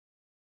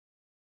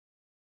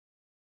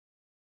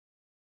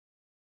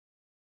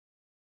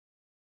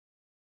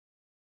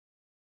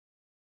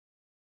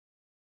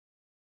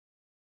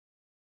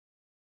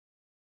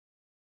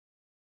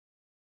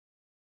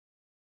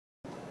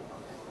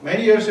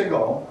Many years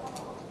ago,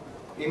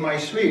 in my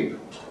sleep,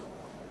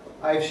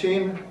 I've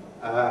seen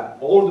an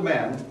old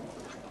man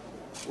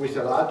with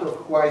a lot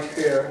of white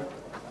hair,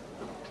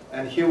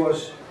 and he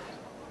was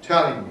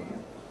telling me,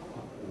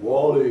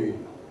 "Wally,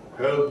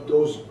 help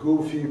those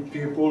goofy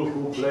people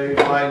who play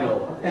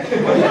vinyl."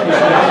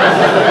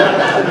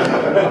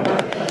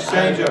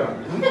 Same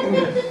German.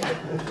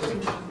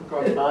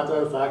 Gott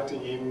Vater sagte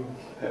ihm,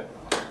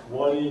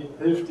 Wally,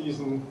 hilf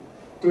diesen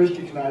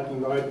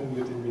durchgeknallten Leuten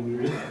mit dem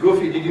Menü.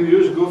 Goofy, did you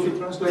use Goofy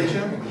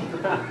translation?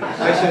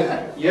 I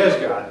said, yes,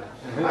 God.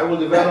 I will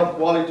develop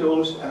Wally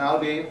tools and I'll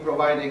be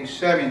providing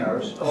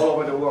seminars all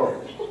over the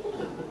world.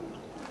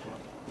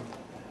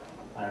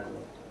 Also,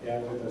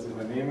 wird das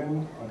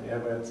übernehmen und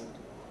wird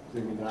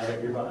Seminare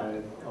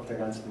überall auf der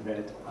ganzen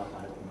Welt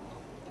abhalten.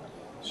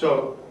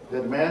 So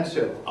that man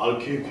said, "I'll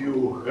keep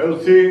you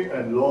healthy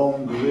and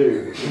long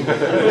live."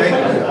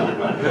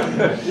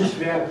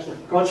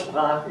 Gott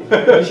sprach, ich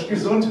werde dich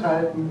gesund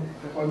halten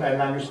und ein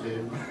langes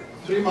Leben.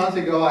 3 months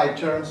ago I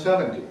turned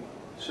 70,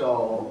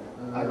 so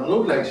I don't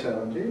look like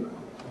 70,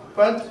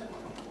 but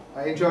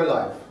I enjoy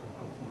life.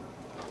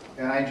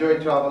 And I enjoy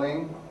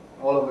traveling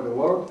all over the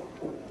world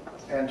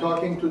and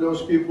talking to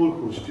those people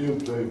who still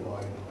play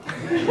vinyl.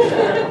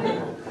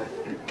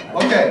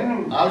 Okay,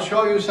 I'll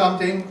show you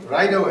something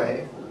right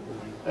away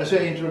as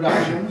an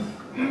introduction.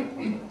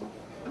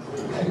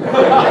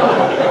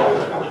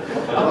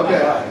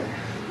 Okay,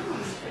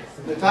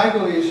 the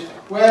title is,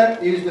 "Where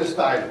is the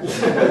Stylus?"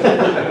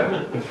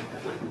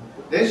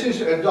 This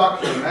is a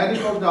doctor,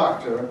 medical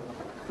doctor,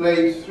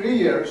 played 3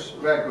 years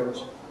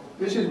records.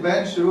 This is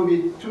Ben's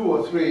Ruby 2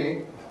 or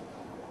 3.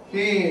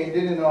 He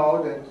didn't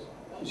know that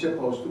he's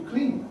supposed to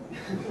clean.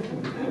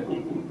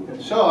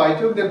 So I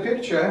took the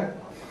picture,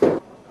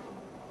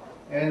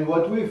 and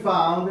what we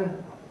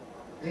found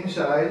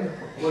inside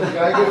was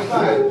Geiger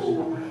Stylus.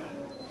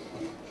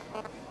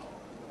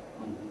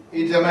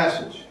 It's a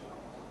message.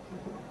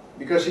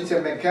 Because it's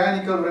a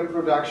mechanical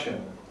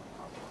reproduction,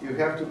 you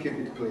have to keep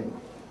it clean.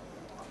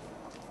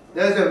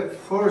 There's a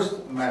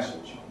first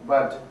message,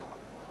 but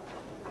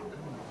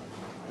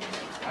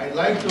I'd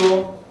like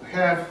to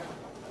have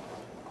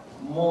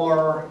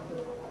more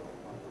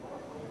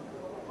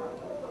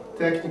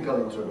technical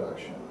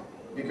introduction,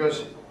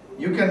 because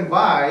you can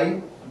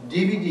buy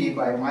DVD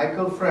by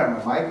Michael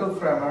Fremer. Michael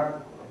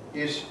Fremer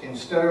is in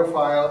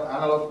stereophile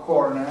analog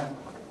corner,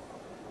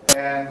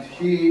 and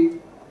he,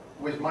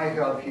 with my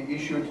help, he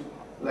issued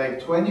like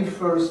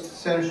 21st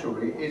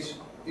century.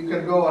 You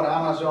can go on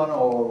Amazon,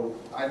 or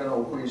I don't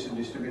know who is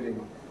distributing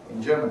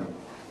in Germany.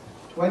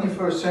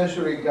 21st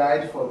century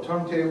guide for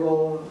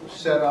turntable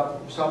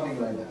setup, something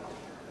like that.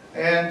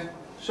 And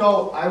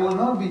so I will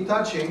not be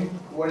touching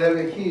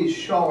whatever he is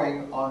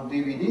showing on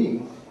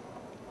DVD,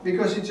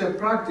 because it's a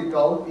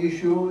practical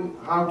issue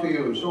how to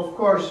use. Of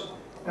course,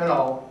 you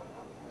know,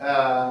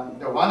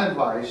 the one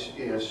advice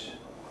is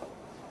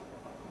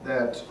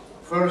that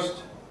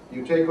first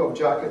you take off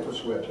jacket or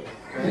sweater,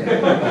 okay?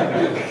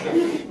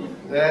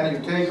 Then you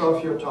take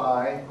off your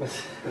tie.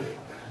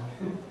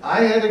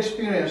 I had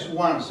experience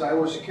once, I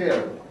was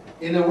scared.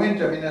 In the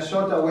winter,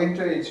 Minnesota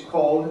winter, it's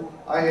cold.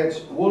 I had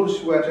wool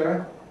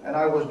sweater, and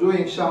I was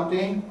doing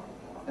something,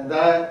 and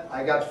then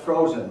I got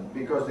frozen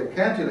because the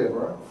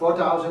cantilever,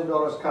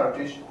 $4,000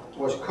 cartridge,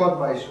 was caught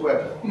by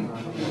sweater.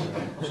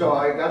 So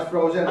I got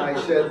frozen. I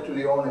said to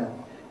the owner,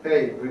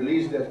 "Hey,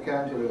 release that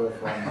cantilever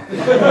from me."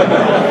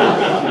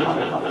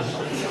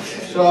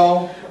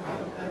 So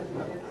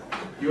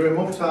you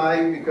remove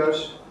tie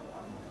because,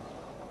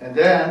 and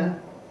then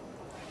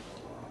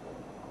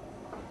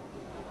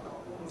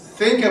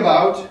think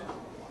about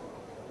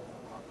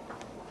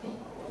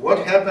what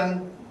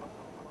happened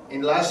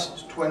in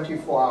last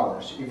 24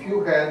 hours. If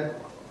you had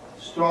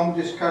strong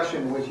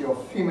discussion with your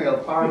female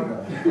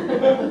partner,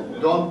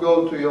 don't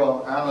go to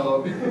your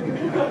analog.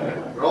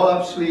 Roll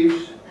up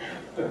sleeves,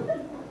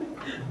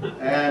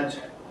 and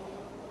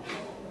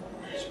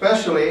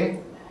especially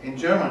in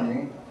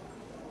Germany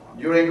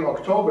during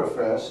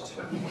Oktoberfest,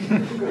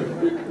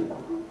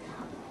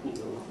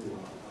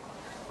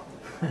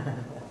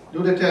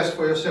 do the test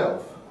for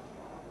yourself.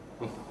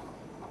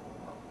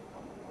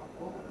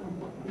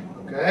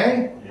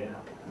 Okay? Yeah.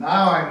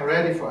 Now I'm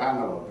ready for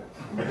analog.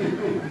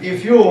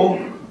 If you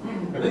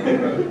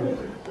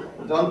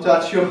don't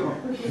touch your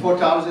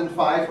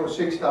 $4,500 or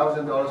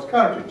 $6,000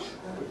 cartridge,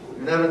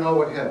 you never know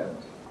what happened.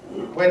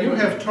 When you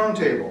have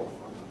turntable,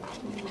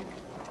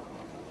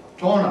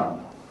 tone up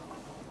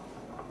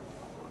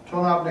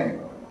name,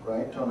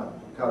 right? Tone up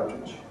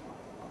cartridge.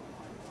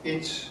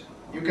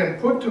 You can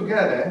put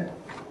together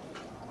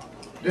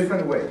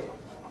different way,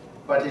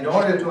 but in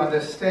order to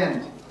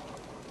understand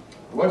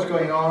what's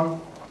going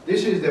on,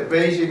 this is the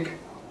basic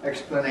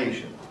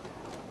explanation.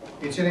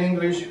 It's in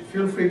English.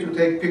 Feel free to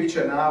take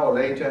picture now or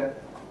later.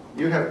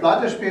 You have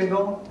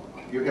Plattenspindel,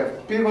 you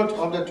have pivot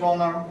of the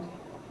toner,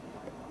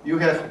 you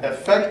have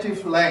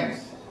effective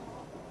length.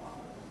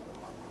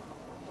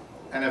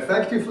 And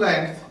effective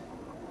length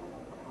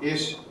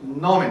is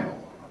nominal.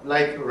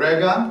 Like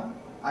Rega,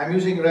 I'm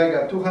using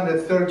Rega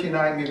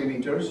 239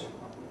 millimeters.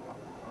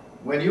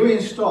 when you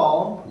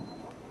install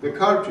the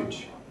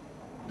cartridge,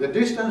 the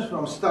distance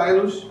from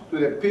stylus to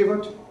the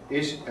pivot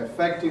is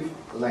effective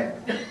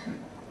length.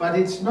 But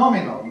it's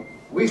nominal.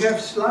 We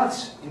have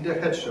slots in the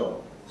head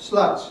shell,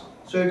 slots,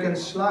 so you can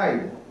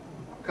slide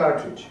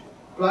cartridge,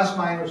 plus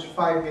minus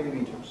 5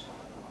 millimeters.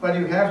 But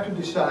you have to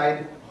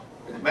decide,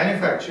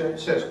 manufacturer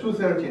says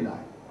 239.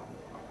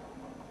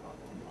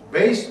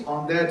 Based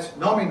on that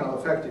nominal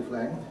effective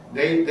length,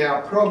 there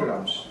are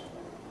programs,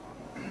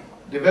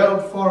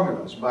 developed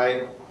formulas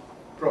by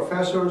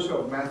professors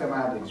of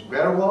mathematics,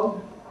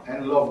 Berwald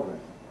and Lovgren.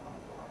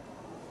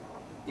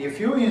 If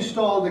you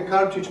install the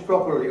cartridge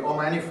properly or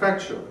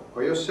manufacture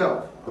or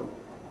yourself,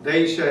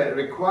 they say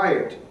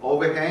required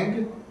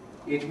overhang.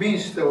 It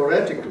means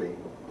theoretically,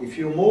 if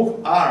you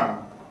move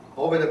arm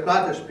over the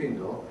platter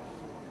spindle,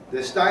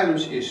 the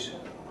stylus is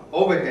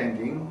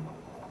overhanging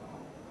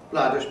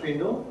platter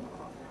spindle.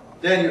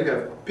 Then you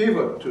have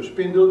pivot to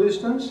spindle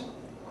distance,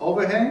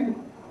 overhang,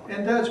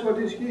 and that's what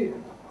is here.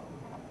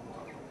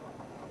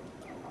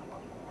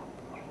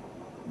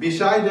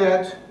 Beside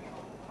that,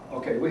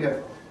 okay, we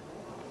have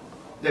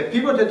the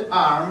pivoted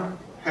arm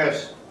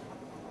has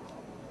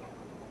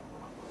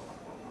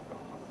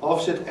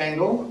offset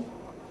angle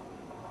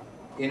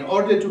in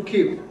order to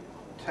keep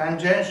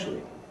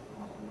tangentially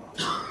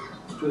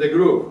to the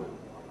groove.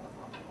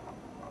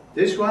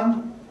 This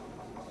one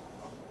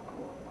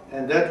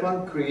and that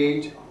one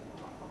create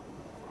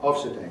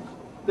offset angle.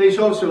 There is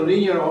also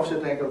linear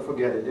offset angle,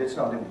 forget it, it's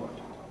not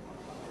important.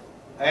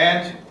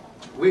 And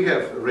we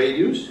have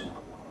radius,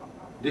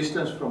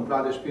 distance from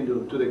platter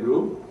spindle to the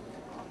groove,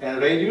 and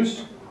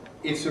radius,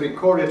 its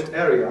recorded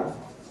area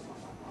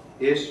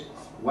is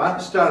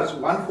starts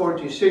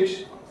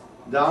 146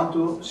 down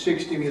to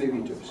 60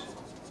 millimeters.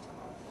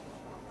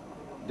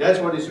 That's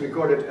what is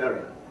recorded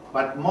area.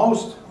 But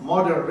most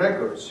modern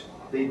records,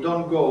 they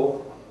don't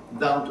go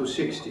down to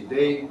 60.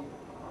 They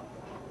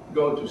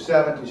go to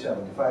 70,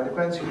 75,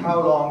 depends on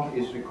how long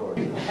is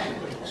recorded.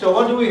 So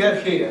what do we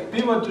have here?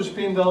 Pivot to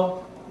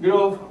spindle,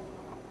 groove,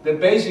 the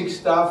basic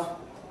stuff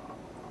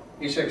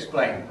is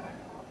explained.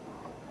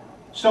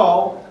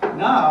 So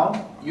now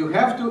you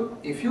have to,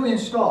 if you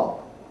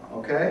install,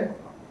 okay,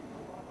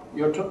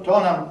 your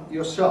tone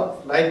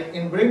yourself, like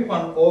in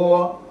Brinkmann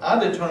or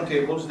other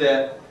turntables,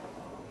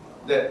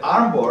 the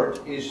arm board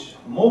is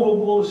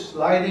movable,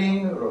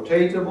 sliding,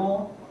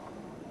 rotatable.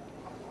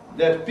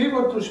 That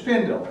pivot to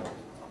spindle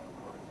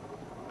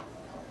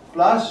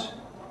plus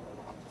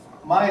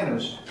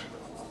minus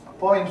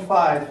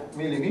 0.5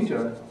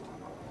 millimeter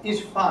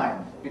is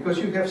fine because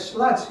you have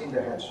slots in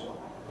the head shell.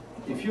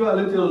 If you are a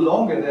little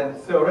longer than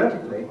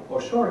theoretically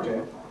or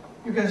shorter,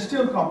 you can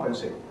still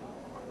compensate.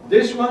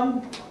 This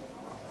one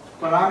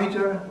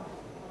parameter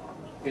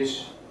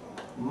is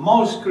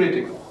most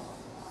critical.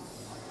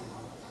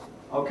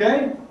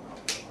 Okay?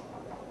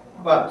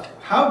 But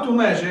how to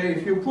measure,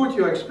 if you put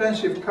your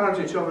expensive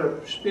cartridge over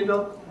a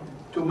spindle,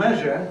 to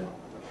measure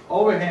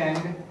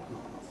overhang,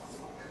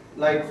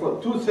 like for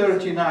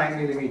 239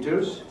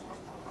 millimeters,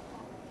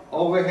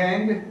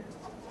 overhang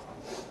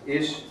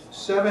is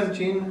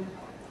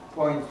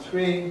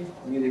 17.3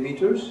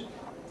 millimeters,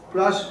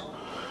 plus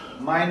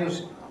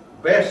minus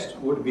best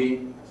would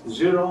be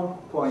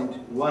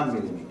 0.1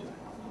 millimeter.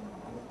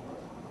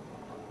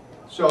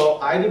 So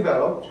I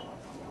developed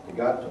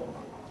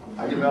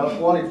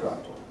Wally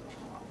tractor.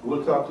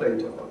 We'll talk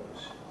later about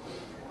this.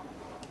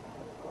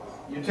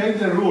 You take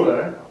the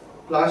ruler,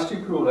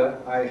 plastic ruler,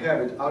 I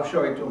have it, I'll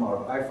show it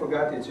tomorrow. I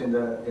forgot it's in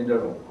the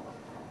room.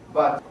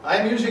 But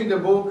I'm using the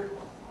book,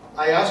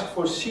 I asked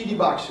for CD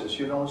boxes,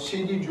 you know,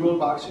 CD jewel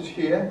boxes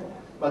here,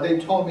 but they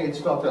told me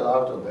it's not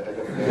allowed on the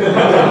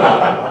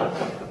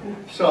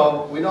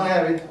So we don't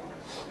have it.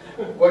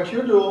 What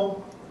you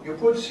do, you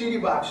put CD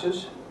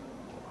boxes,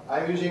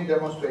 I'm using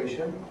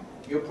demonstration,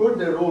 you put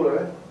the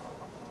ruler,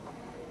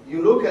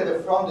 you look at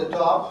it from the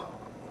top,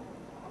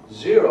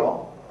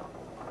 0,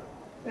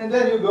 and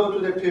then you go to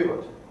the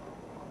pivot.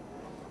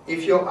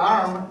 If your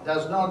arm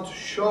does not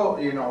show,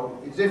 you know,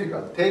 it's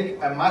difficult. Take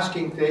a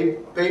masking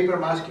tape, paper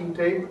masking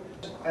tape,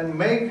 and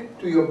make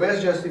to your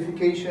best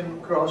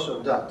justification cross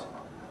or dot.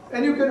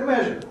 And you can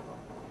measure.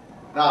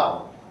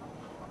 Now,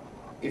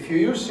 if you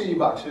use CD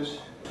boxes,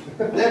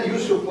 then you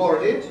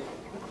support it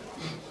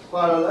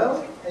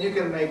parallel, and you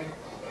can make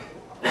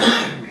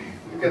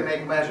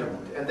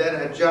measurement, and then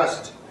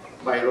adjust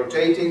by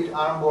rotating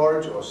arm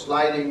boards or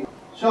sliding.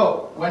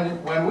 So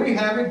when we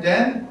have it,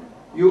 then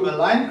you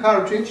align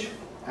cartridge,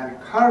 and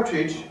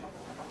cartridge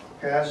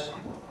has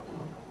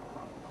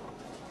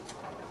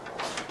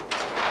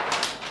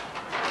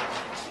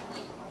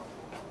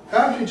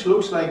cartridge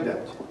looks like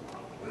that,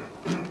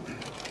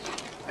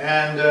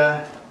 and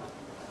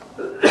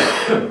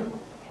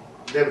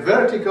the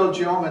vertical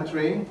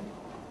geometry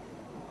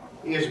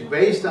is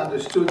based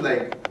understood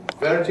like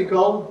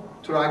vertical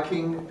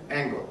tracking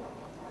angle.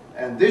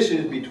 And this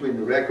is between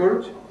the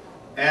record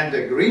and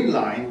the green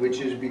line,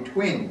 which is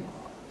between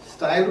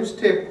stylus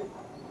tip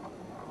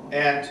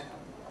and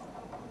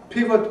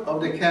pivot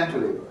of the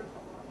cantilever.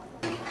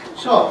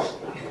 So,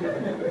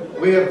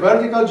 we have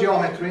vertical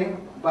geometry,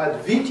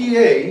 But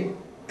VTA,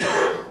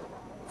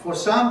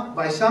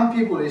 by some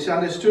people, is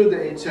understood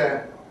that it's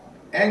an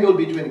angle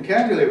between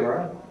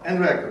cantilever and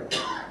record.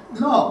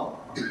 No,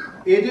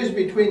 it is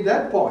between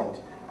that point.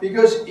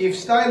 Because if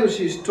stylus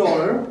is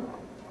taller,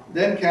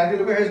 then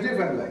cantilever has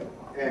different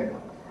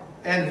angle.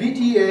 And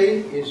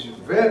VTA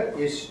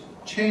is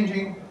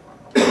changing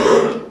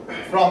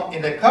from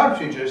in the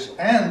cartridges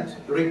and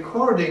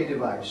recording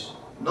device.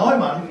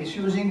 Neumann is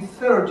using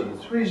 30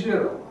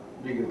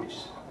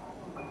 degrees.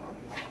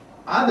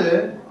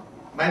 Other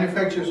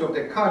manufacturers of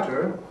the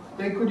cutter,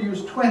 they could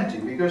use 20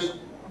 because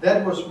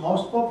that was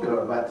most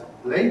popular, but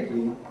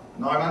lately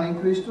Neumann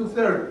increased to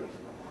 30.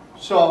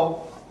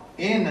 So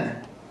in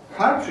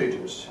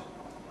cartridges,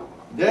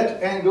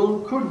 that angle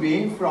could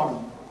be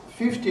from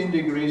 15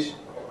 degrees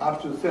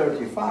up to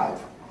 35.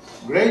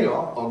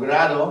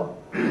 Grado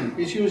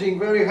is using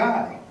very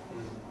high.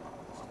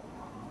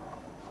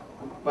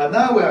 But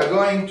now we are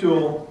going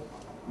to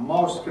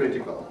most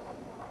critical,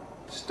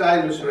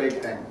 stylus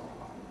rake angle.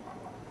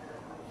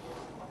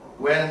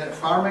 When a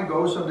farmer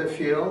goes on the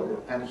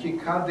field and he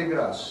cut the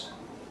grass,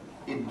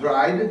 it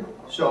dried,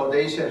 so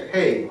they said,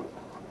 hey,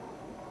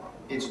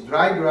 it's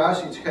dry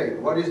grass, it's hay.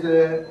 What is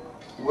the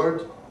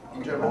word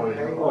in German?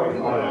 Hay?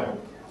 Oil.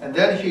 And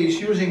then he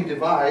is using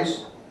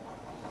device,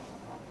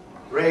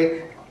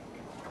 rake,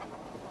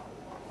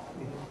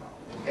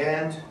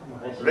 and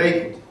rake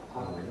it.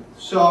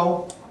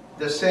 So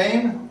the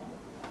same,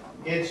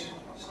 it's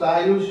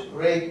stylus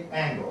rake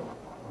angle,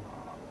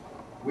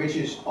 which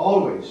is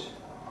always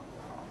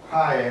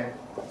higher.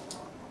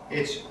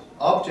 It's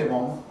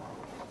optimum,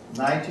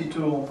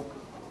 92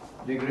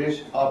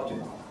 degrees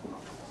optimum.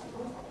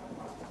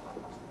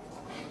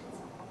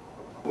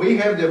 We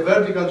have the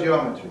vertical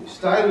geometry,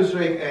 stylus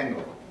rake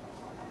angle.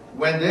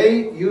 When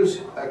they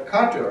use a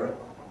cutter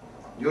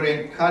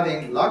during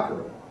cutting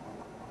lacquer,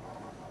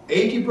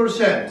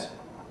 80%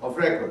 of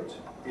record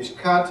is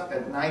cut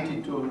at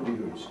 92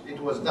 degrees. It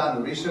was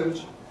done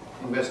research,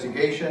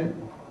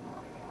 investigation.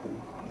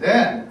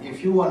 Then,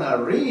 if you want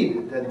to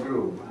read that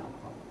groove,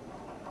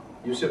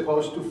 you're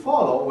supposed to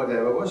follow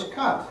whatever was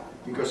cut,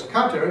 because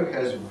cutter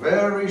has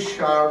very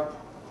sharp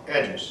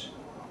edges.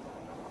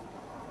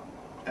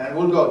 And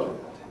we'll go to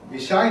that.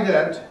 Beside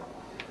that,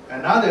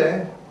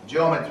 another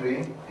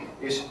geometry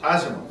is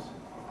azimuth.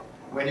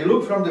 When you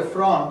look from the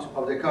front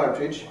of the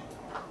cartridge,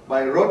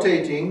 by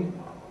rotating,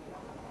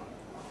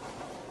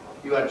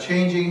 you are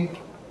changing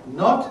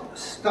not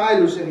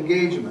stylus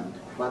engagement,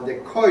 but the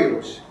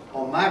coils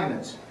or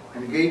magnets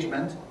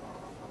engagement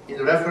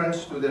in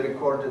reference to the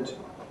recorded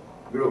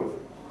groove.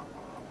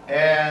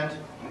 And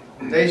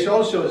there is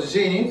also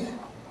zenith.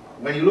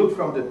 When you look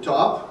from the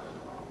top,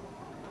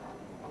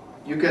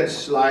 you can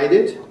slide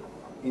it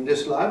in the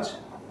slots,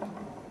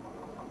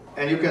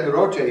 and you can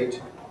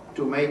rotate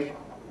to make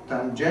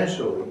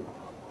tangentially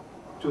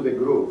to the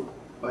groove,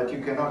 but you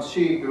cannot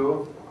see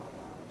groove.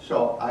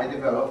 So I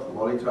developed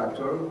Wally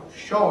Tractor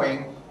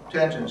showing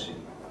tangency.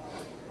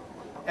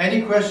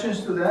 Any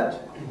questions to that?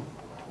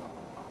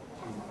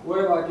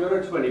 What about the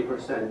other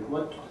 20%?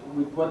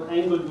 With what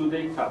angle do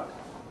they cut?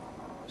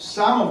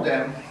 Some of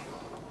them,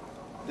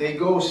 they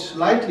go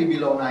slightly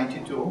below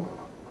 92,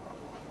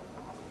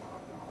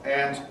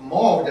 and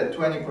more of that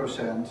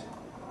 20%,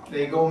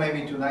 they go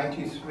maybe to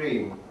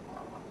 93,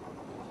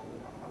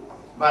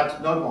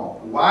 but not more.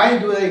 Why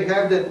do they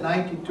have that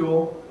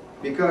 92?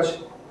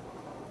 Because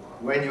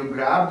when you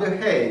grab the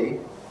hay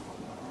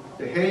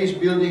is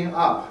building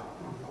up.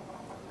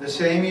 The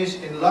same is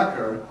in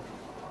lacquer.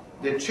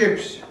 The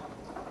chips,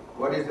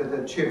 what is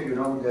the chip, you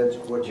know, that's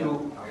what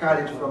you cut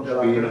it from the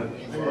lacquer.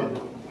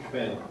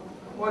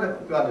 What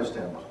you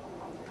understand.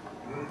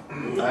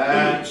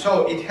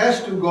 So it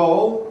has to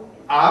go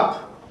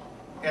up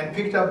and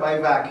picked up by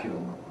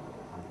vacuum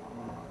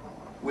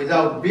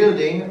without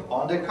building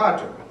on the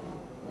cutter.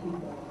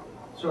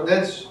 So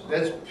that's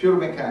pure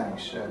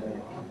mechanics.